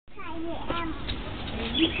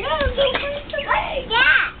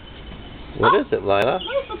Yeah. What is it, Lila?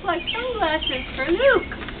 Those look like sunglasses for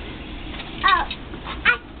Luke. Oh,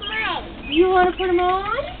 that's mine. You want to put them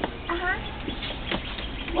on? Uh-huh.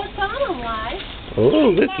 What's on them, Lila?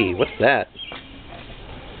 Oh, Lukey, what's that?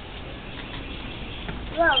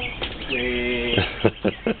 Whoa.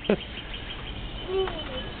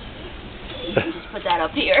 Just put that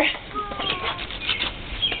up here.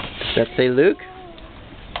 Does that say Luke?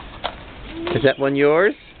 Is that one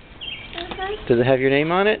yours? Does it have your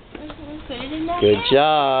name on it? Put it in that Good bag.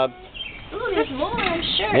 job. Ooh, there's more, I'm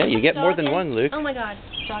sure. Yeah, you get more than Dog one, Luke. Oh my God,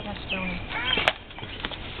 dog has stolen.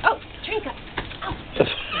 Oh, Trinka.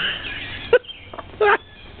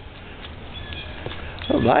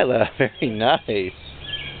 Oh, Lila, very nice.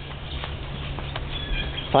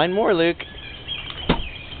 Find more, Luke.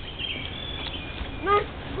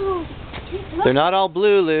 Ooh. They're not all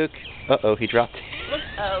blue, Luke. Uh-oh, he dropped it.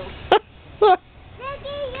 Oh. Look, you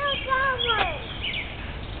got one.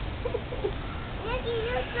 Look,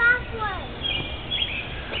 you got one.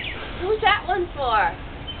 Who's that one for?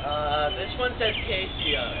 This one says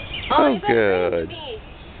Casey on it. Oh, you better bring it good. to me.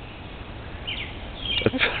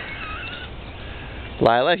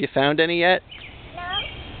 Lila, have you found any yet? No.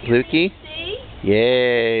 Lukey? See?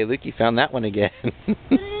 Yay, Lukey found that one again. Put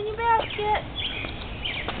it in your basket.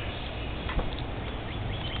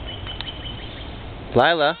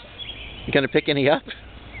 Lila, you gonna pick any up?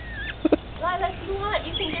 Lila, if you want,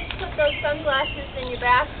 you can just put those sunglasses in your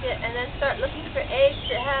basket and then start looking for eggs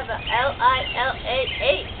that have a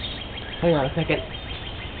L-I-L-A-H. Hang on a second.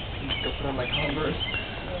 Go put on my Converse.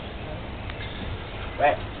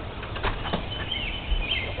 Right.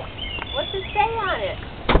 What's it say on it?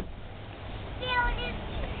 Still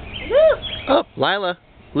Luke! Oh, Lila.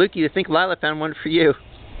 Lukey, I think Lila found one for you.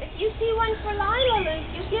 If you see one for Lila, Luke,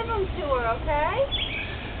 you give them to her, okay?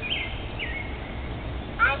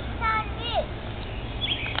 I saw this.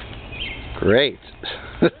 Great.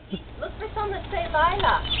 Look for some that say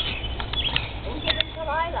Lila. And give them to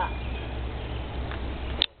Lila.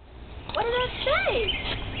 What did that say?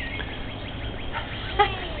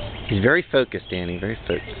 He's very focused, Danny, very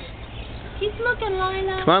focused. Keep looking,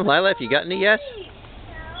 Lila. Come on, Lila, if you got any yet?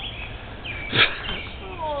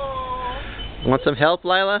 Aww. Want some help,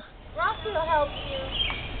 Lila? Rocky will help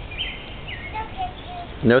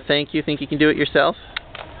you. No thank you. Think you can do it yourself?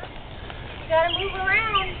 You gotta move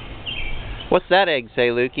around. What's that egg say,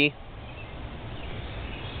 Lukey?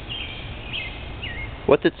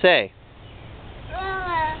 What's it say?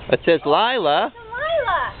 It says Lila. To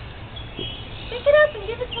Lila. Pick it up and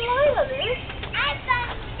give it to Lila, Luke. I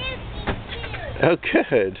found Lucy too. Oh,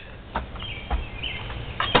 good.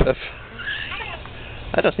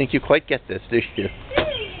 I don't think you quite get this, do you?